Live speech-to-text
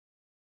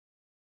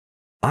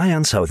Eye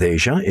on South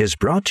Asia is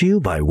brought to you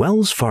by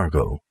Wells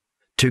Fargo.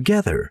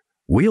 Together,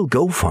 we'll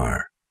go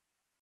far.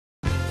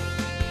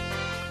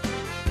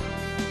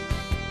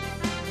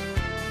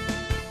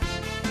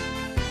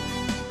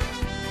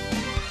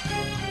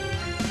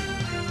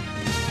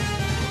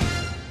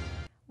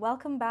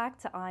 Welcome back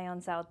to Eye on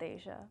South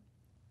Asia.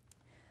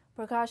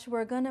 Prakash,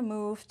 we're going to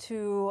move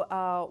to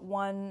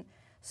one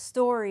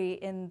story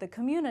in the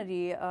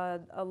community, a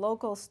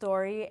local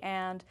story,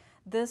 and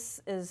this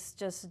is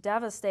just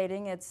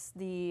devastating. It's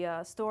the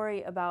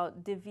story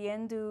about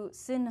Divyendu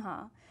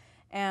Sinha,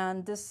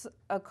 and this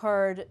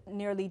occurred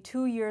nearly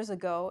 2 years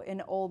ago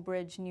in Old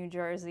Bridge, New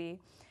Jersey.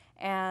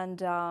 And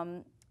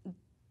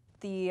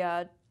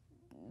the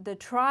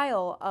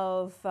trial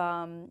of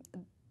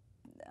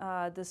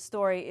the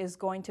story is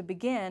going to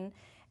begin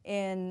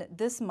in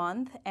this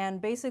month,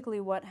 and basically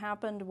what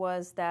happened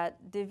was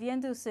that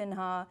Divyendu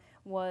Sinha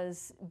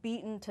was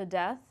beaten to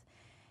death,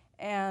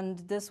 and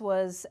this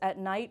was at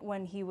night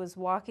when he was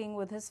walking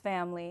with his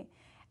family,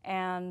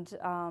 and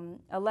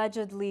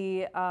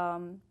allegedly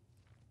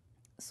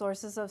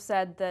sources have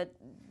said that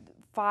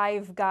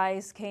 5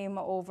 guys came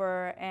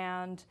over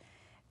and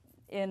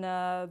in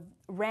a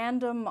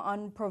random,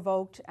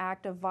 unprovoked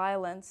act of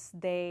violence,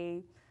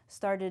 they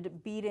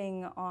started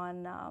beating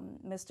on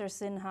Mr.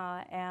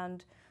 Sinha,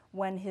 and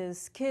when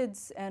his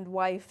kids and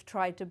wife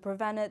tried to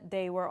prevent it,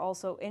 they were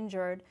also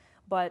injured,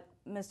 but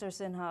Mr.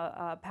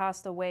 Sinha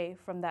passed away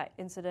from that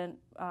incident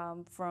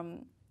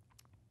from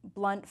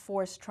blunt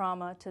force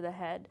trauma to the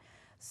head.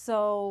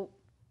 So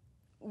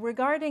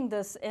regarding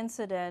this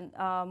incident,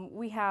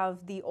 we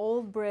have the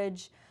Old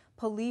Bridge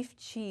Police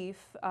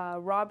Chief,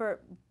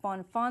 Robert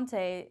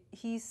Bonfante.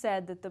 He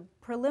said that the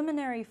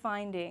preliminary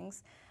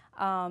findings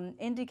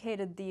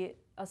indicated the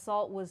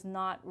assault was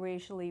not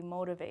racially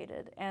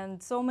motivated.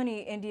 And so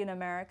many Indian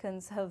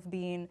Americans have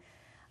been,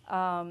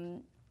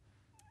 have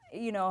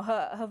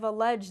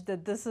alleged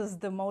that this is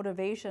the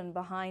motivation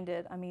behind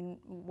it. I mean,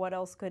 what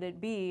else could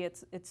it be?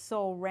 It's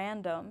so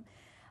random.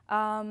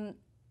 The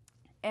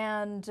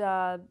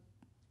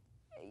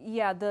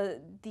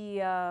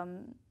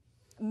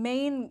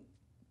main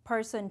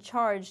person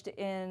charged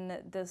in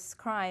this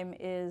crime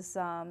is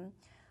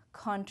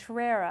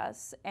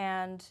Contreras,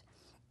 and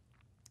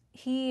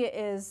he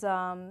is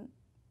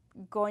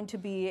going to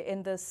be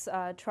in this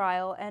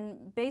trial,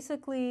 and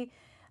basically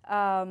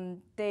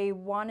they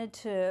wanted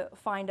to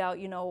find out,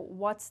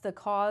 what's the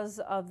cause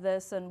of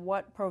this and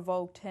what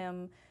provoked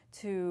him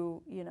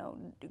to,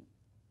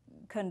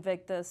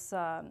 convict this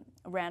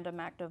random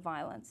act of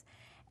violence.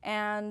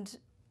 And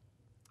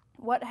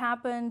what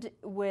happened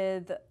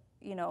with,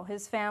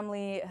 his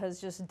family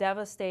has just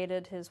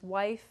devastated his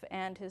wife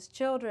and his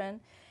children,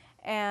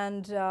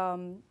 and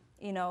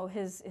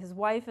his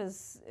wife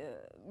has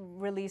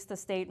released a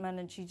statement,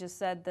 and she just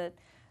said that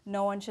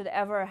no one should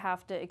ever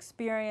have to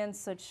experience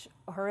such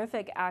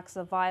horrific acts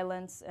of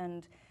violence,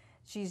 and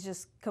she's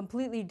just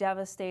completely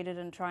devastated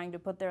and trying to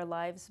put their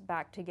lives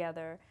back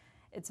together.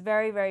 It's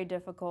very, very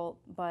difficult,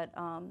 but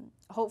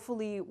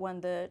hopefully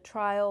when the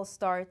trial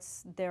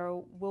starts, there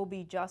will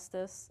be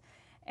justice,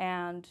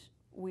 and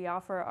we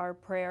offer our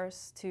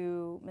prayers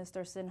to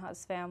Mr.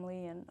 Sinha's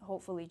family, and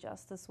hopefully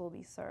justice will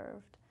be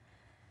served.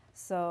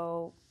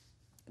 So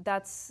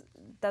that's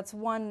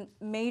one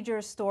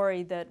major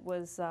story that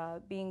was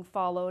being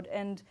followed.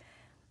 And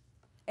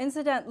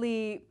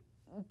incidentally,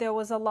 there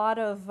was a lot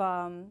of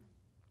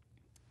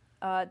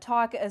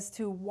talk as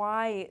to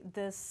why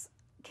this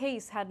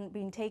case hadn't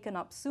been taken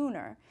up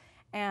sooner.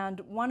 And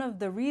one of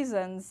the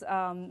reasons,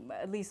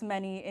 at least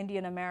many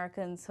Indian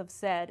Americans have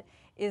said,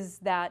 is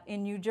that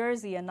in New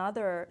Jersey,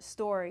 another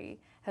story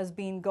has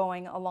been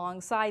going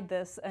alongside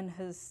this and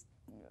has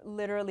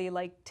literally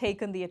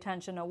taken the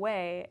attention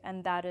away,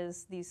 and that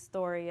is the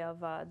story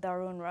of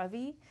Darun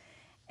Ravi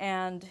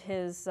and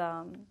his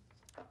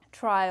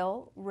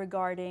trial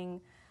regarding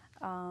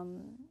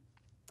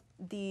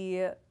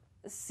the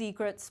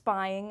secret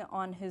spying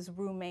on his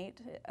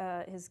roommate,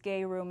 his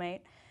gay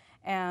roommate,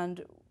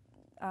 and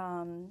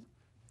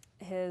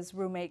his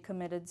roommate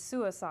committed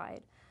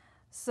suicide.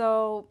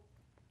 So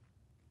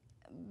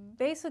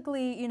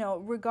basically,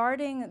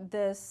 regarding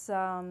this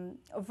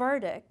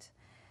verdict,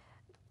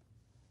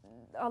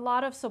 a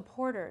lot of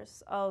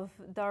supporters of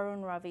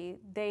Darun Ravi,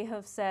 they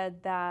have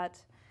said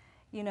that,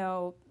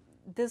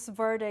 this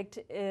verdict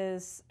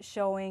is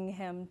showing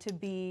him to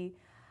be,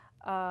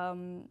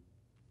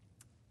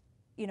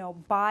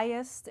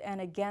 biased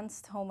and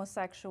against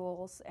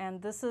homosexuals, and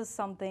this is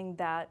something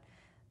that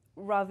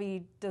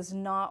Ravi does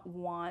not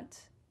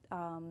want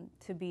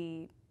to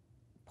be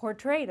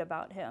portrayed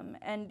about him.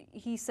 And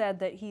he said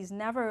that he's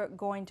never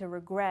going to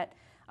regret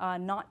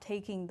not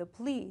taking the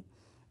plea,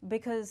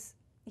 because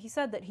he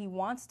said that he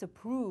wants to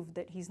prove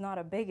that he's not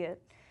a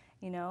bigot,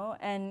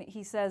 and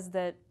he says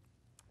that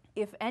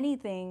if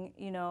anything,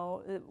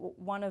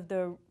 one of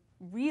the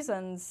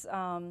reasons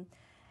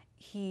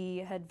he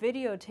had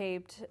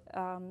videotaped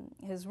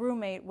his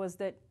roommate was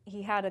that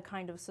he had a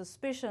kind of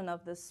suspicion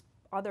of this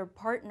other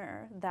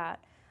partner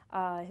that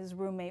his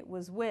roommate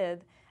was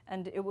with,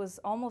 and it was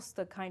almost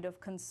a kind of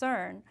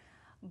concern.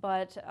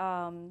 But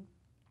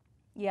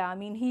yeah, I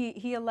mean,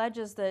 he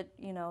alleges that,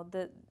 you know,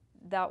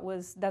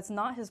 that's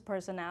not his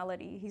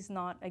personality. He's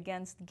not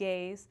against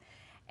gays.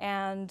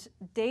 And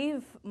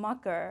Dave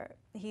Mucker,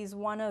 he's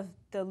one of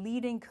the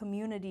leading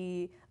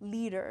community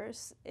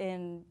leaders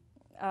in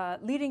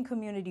leading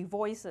community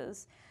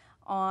voices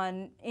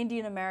on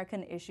Indian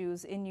American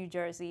issues in New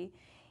Jersey.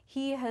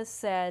 He has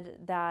said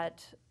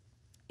that,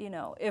 you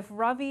know, if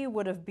Ravi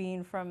would have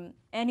been from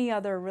any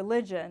other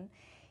religion,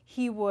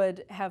 he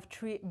would have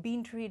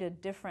been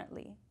treated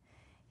differently.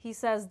 He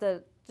says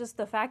that just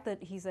the fact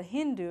that he's a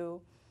Hindu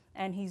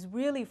and he's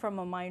really from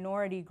a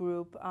minority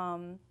group,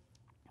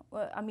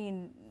 I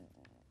mean,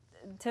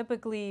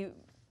 typically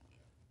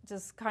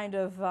just kind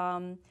of,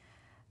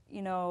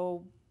 you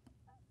know,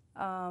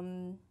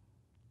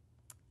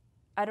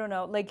 I don't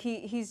know, like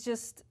he's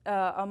just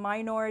a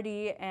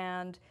minority,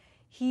 and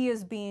he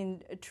is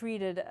being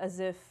treated as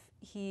if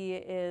he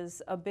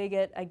is a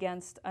bigot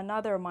against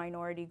another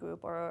minority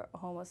group or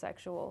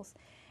homosexuals.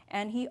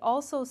 And he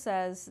also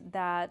says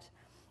that,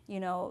 you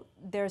know,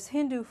 there's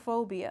Hindu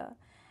phobia,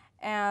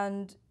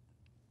 and,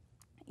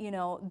 you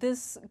know,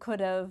 this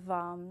could have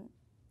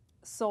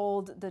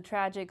sold the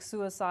tragic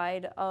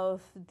suicide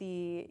of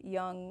the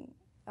young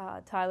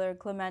Tyler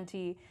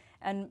Clementi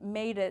and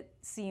made it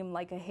seem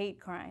like a hate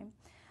crime.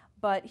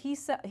 But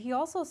he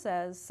also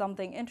says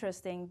something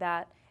interesting,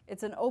 that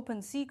it's an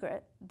open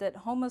secret that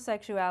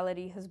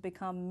homosexuality has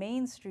become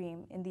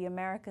mainstream in the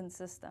American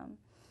system.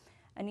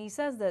 And he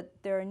says that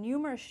there are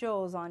numerous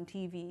shows on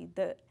TV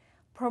that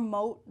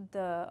promote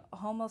the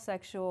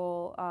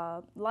homosexual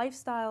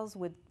lifestyles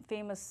with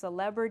famous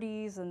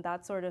celebrities and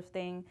that sort of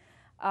thing,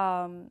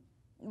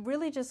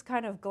 really just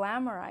kind of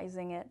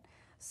glamorizing it.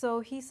 So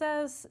he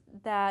says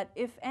that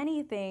if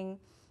anything,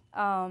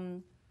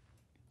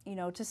 you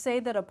know, to say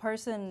that a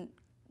person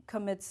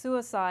commits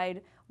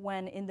suicide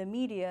when in the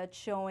media it's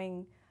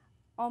showing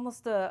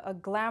almost a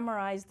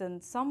glamorized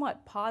and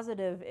somewhat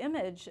positive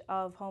image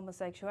of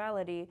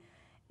homosexuality,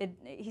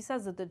 he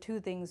says that the two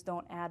things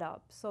don't add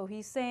up. So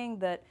he's saying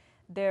that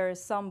there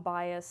is some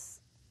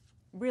bias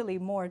really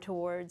more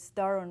towards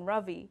Darun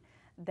Ravi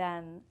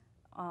than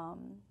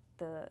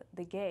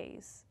the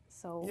gays.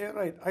 So yeah,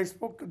 right. I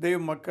spoke to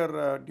Dave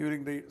Mucker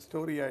during the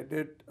story I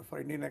did for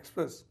Indian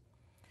Express.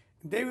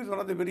 Dave is one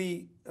of the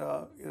very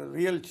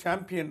real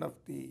champion of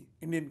the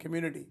Indian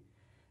community.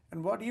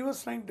 And what he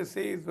was trying to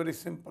say is very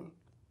simple.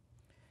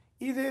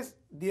 He says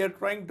they are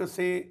trying to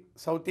say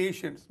South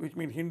Asians, which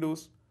mean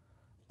Hindus,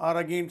 are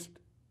against,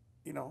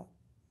 you know,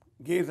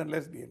 gays and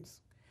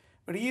lesbians.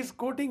 But he is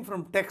quoting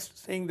from text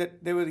saying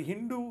that there were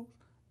Hindu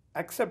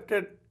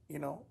accepted, you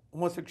know,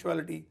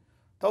 homosexuality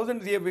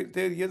thousands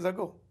of years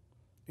ago.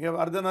 You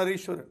have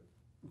Ardhanarishwaran,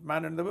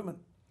 man and the women.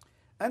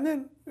 And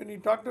then when he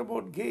talked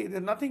about gay,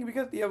 there's nothing,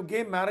 because you have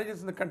gay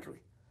marriages in the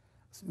country.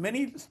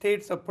 Many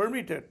states have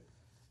permitted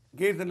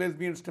gays and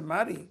lesbians to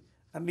marry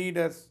and lead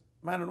as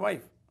man and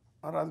wife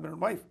or husband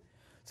and wife.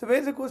 So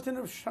where's the question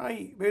of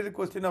shy? Where's the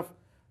question of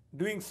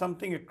doing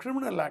something, a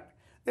criminal act?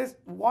 There's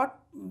what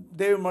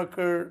Dave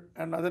Mucker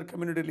and other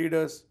community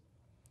leaders,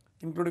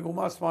 including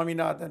Uma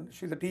Swaminathan,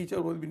 she's a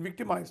teacher who has been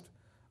victimized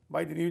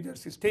by the New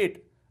Jersey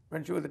state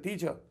when she was a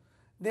teacher.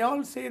 They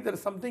all say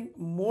there's something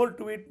more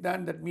to it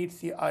than that meets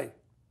the eye.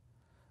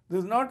 This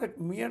is not a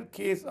mere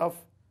case of,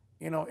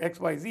 you know,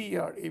 XYZ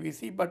or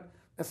ABC, but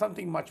there's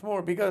something much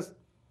more, because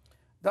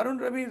Darun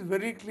Ravi is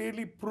very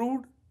clearly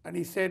proved, and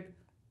he said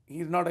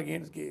he's not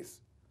against gays,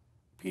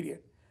 period.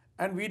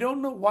 And we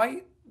don't know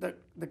why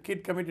the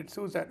kid committed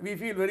suicide. We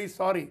feel very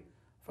sorry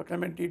for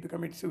Clementi to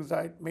commit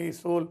suicide. May his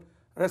soul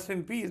rest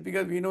in peace,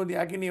 because we know the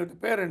agony of the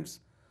parents,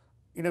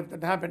 you know,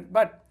 that happened.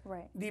 But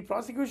right. The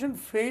prosecution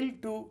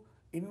failed to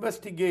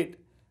investigate,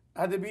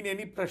 has there been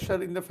any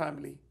pressure in the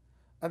family?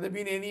 Has there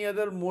been any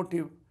other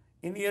motive,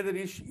 any other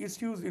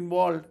issues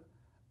involved,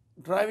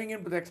 driving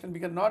him to the extent,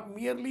 because not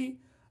merely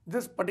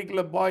this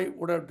particular boy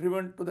would have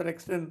driven to that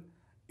extent.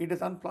 It is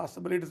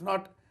unplausible. It is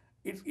not,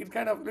 it's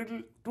kind of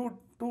little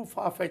too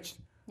far-fetched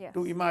Yes.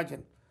 to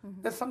imagine.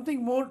 There's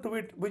something more to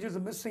it which is a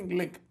missing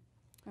link.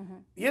 Mm-hmm.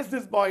 Yes,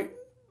 this boy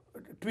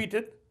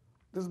tweeted,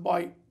 this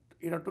boy,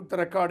 you know, took the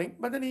recording,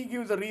 but then he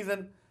gives a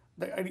reason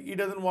that he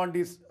doesn't want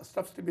his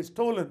stuff to be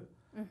stolen.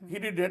 He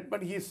did it,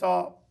 but he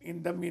saw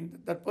in them in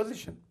that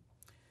position.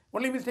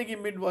 Only mistake he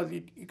made was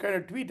he kind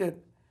of tweeted,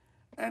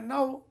 and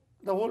now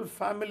the whole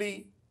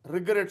family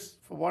regrets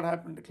for what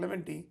happened to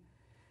Clementi.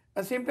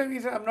 At the same time,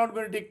 he said, I'm not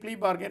going to take plea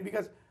bargain,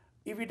 because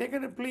if he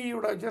taken a plea, he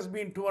would have just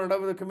been 200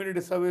 hours of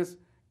community service,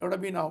 he would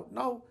have been out.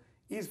 Now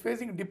he is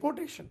facing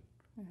deportation.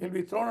 He'll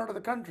be thrown out of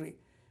the country.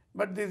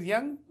 But this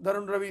young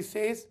Darun Ravi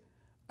says,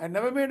 I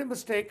never made a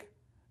mistake.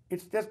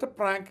 It's just a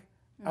prank.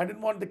 I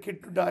didn't want the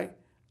kid to die.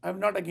 I'm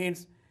not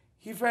against.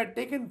 If I had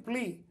taken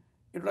plea,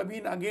 it would have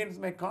been against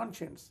my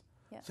conscience.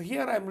 Yes. So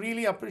here I'm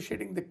really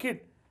appreciating the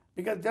kid,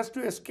 because just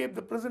to escape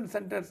the prison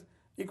sentence,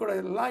 he could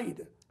have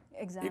lied.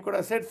 Exactly. He could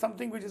have said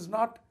something which is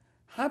not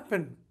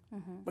happened,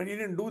 but he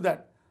didn't do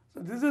that. So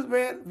this is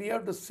where we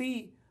have to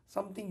see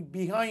something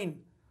behind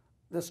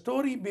the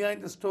story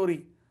behind the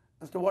story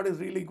as to what is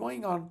really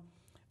going on.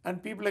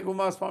 And people like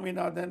Umar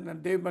Swaminathan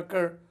and Dave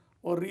Makkar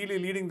were really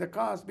leading the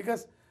cause,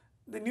 because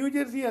the New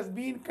Jersey has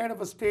been kind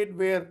of a state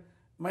where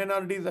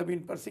minorities have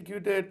been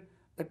persecuted.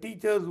 The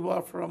teachers who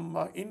are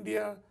from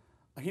India,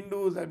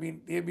 Hindus,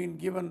 they've been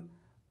given,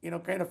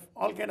 kind of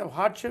all kind of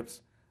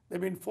hardships.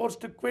 They've been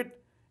forced to quit.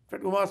 In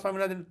fact, Umar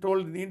Swaminathan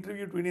told in the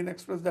interview to Indian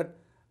Express that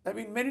there have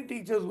been many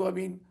teachers who have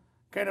been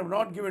kind of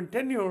not given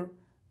tenure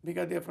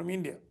because they are from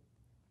India.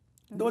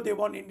 Though they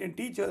want Indian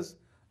teachers,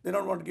 they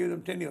don't want to give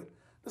them tenure.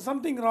 There's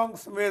something wrong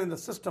somewhere in the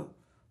system.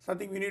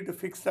 Something we need to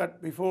fix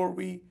that before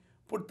we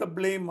put the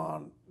blame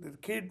on the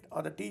kid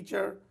or the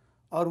teacher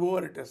or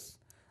whoever it is.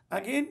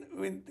 Again,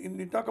 when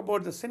you talk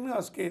about the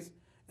Sinha's case,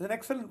 he's an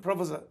excellent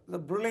professor, he's a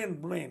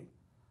brilliant brain.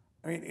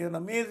 He's an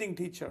amazing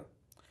teacher.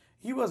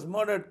 He was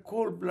murdered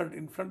cold blood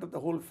in front of the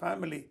whole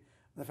family.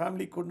 The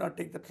family could not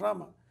take the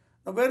trauma.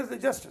 Now, where is the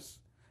justice?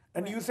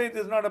 And you say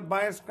this is not a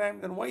biased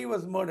crime, then why he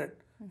was murdered?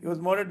 He was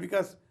murdered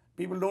because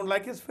people don't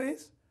like his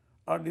face,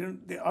 or they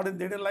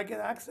didn't like his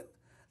accent.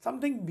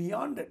 Something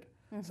beyond it.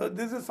 So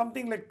this is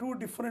something like two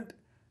different,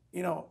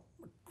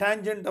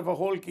 tangent of a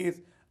whole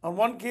case. On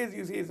one case,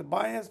 you say it's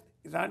biased,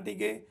 it's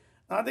anti-gay.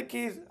 Another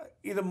case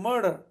is a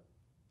murder.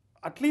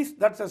 At least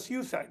that's a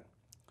suicide.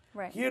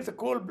 Right. Here it's a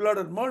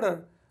cold-blooded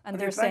murder. And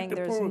they're saying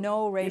there's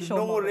no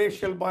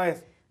racial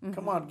bias.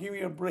 Come on, give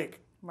me a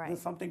break. Right.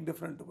 There's something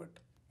different to it.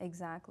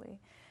 Exactly.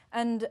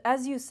 And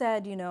as you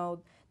said,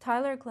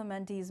 Tyler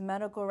Clementi's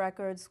medical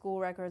records, school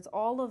records,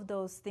 all of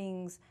those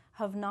things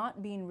have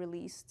not been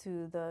released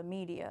to the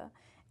media.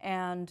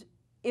 And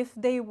if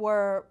they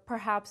were,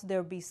 perhaps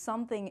there'd be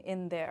something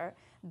in there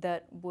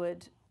that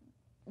would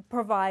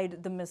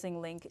provide the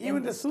missing link in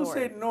Even the the story.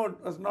 suicide note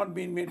has not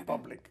been made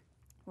public.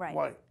 Right.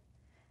 Why?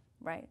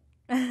 Right.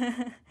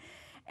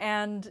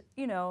 And,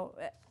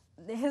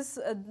 his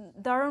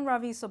Darun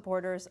Ravi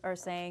supporters are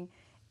saying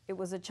it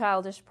was a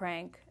childish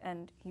prank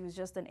and he was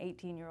just an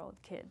 18-year-old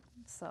kid.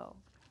 So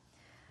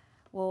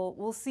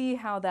we'll see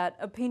how that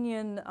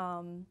opinion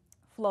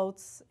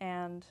floats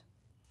and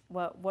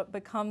what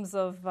becomes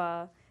of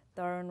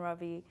Darun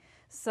Ravi.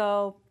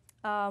 So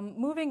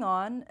moving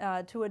on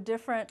to a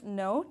different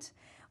note,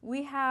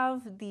 we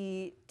have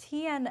the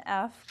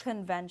TNF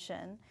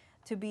convention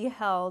to be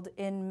held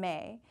in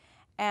May.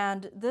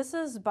 And this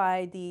is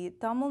by the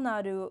Tamil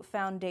Nadu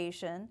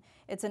Foundation.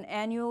 It's an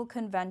annual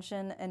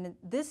convention, and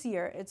this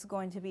year it's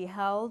going to be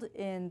held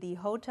in the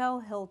Hotel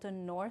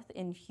Hilton North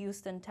in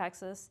Houston,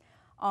 Texas,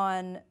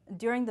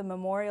 during the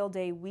Memorial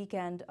Day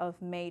weekend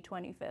of May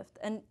 25th.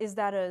 And is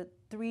that a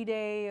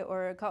 3-day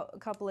or a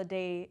couple of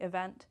day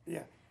event?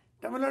 Yeah.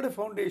 Tamil Nadu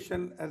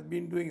Foundation has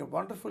been doing a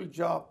wonderful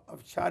job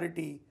of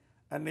charity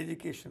and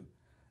education.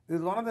 This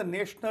is one of the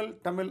national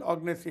Tamil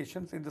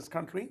organizations in this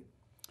country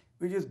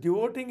which is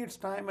devoting its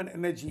time and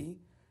energy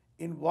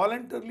in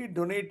voluntarily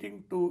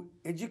donating to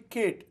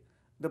educate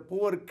the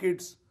poor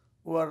kids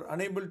who are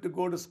unable to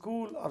go to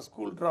school or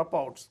school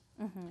dropouts.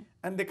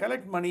 And they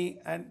collect money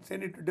and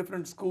send it to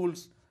different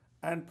schools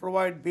and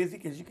provide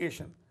basic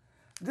education.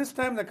 This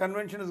time the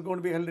convention is going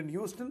to be held in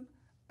Houston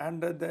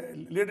under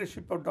the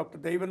leadership of Dr.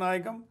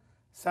 Devanayagam,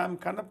 Sam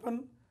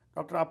Kanappan,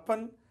 Dr.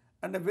 Appan,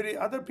 and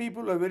other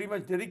people who are very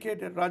much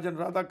dedicated, Rajan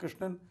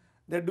Radhakrishnan,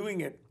 they're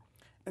doing it.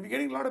 And we're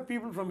getting a lot of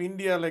people from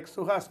India like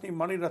Suhasini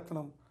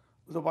Maniratnam,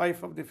 who's the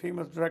wife of the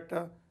famous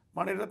director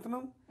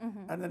Maniratnam.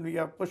 And then we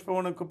have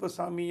Pushpavanam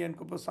Kuppasamy and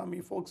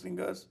Kuppasamy folk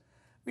singers.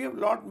 We have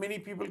many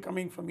people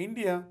coming from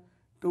India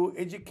to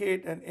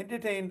educate and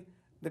entertain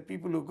the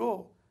people who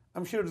go.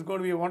 I'm sure it's going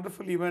to be a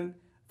wonderful event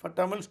for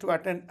Tamils to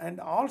attend and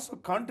also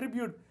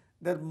contribute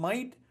their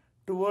might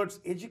towards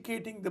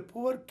educating the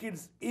poor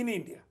kids in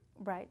India.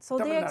 Right. So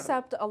they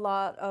accept a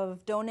lot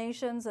of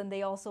donations, and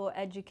they also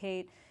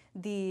educate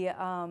the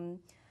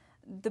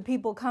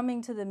people coming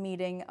to the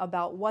meeting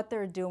about what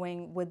they're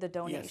doing with the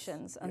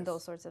donations and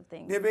those sorts of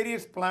things. There are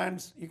various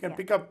plans. You can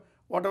pick up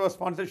whatever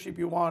sponsorship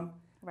you want,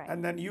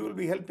 and then you will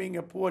be helping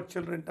a poor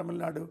children in Tamil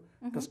Nadu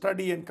to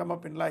study and come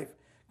up in life.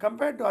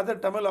 Compared to other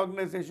Tamil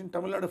organizations,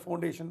 Tamil Nadu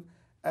Foundation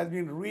has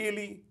been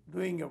really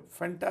doing a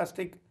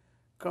fantastic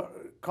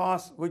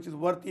cause which is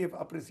worthy of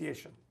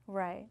appreciation.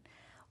 Right.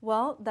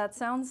 Well, that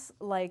sounds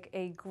like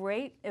a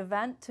great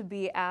event to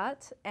be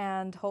at,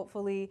 and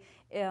hopefully,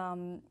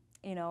 it'll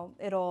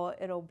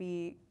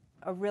be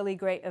a really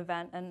great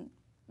event. And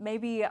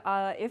maybe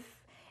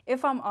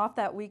if I'm off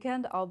that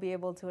weekend, I'll be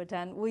able to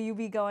attend. Will you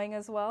be going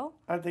as well?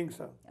 I think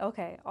so.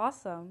 Okay,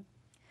 awesome.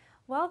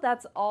 Well,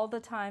 that's all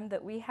the time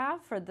that we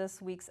have for this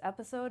week's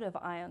episode of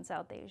Eye on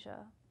South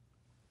Asia.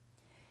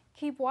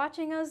 Keep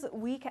watching us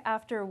week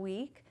after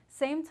week,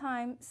 same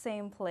time,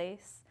 same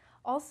place.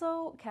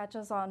 Also, catch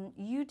us on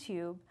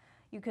YouTube.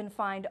 You can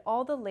find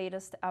all the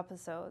latest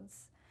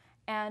episodes.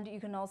 And you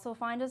can also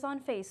find us on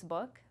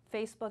Facebook,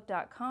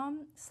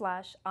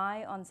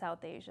 facebook.com/Eye on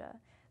South Asia.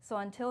 So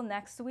until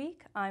next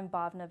week, I'm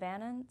Bhavna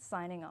Vannan,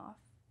 signing off.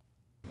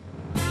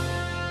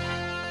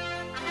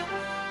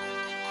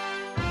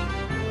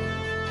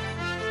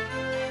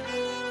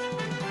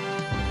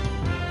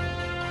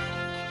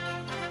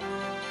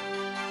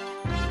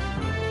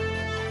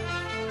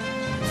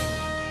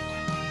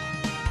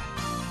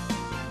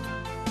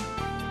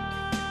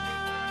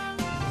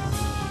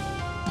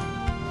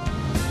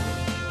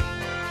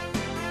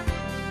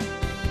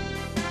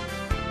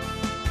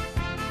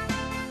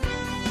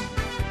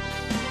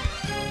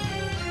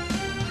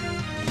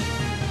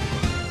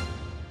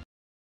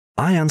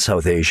 Eye on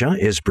South Asia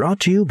is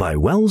brought to you by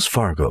Wells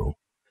Fargo.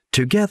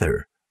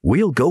 Together,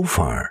 we'll go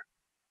far.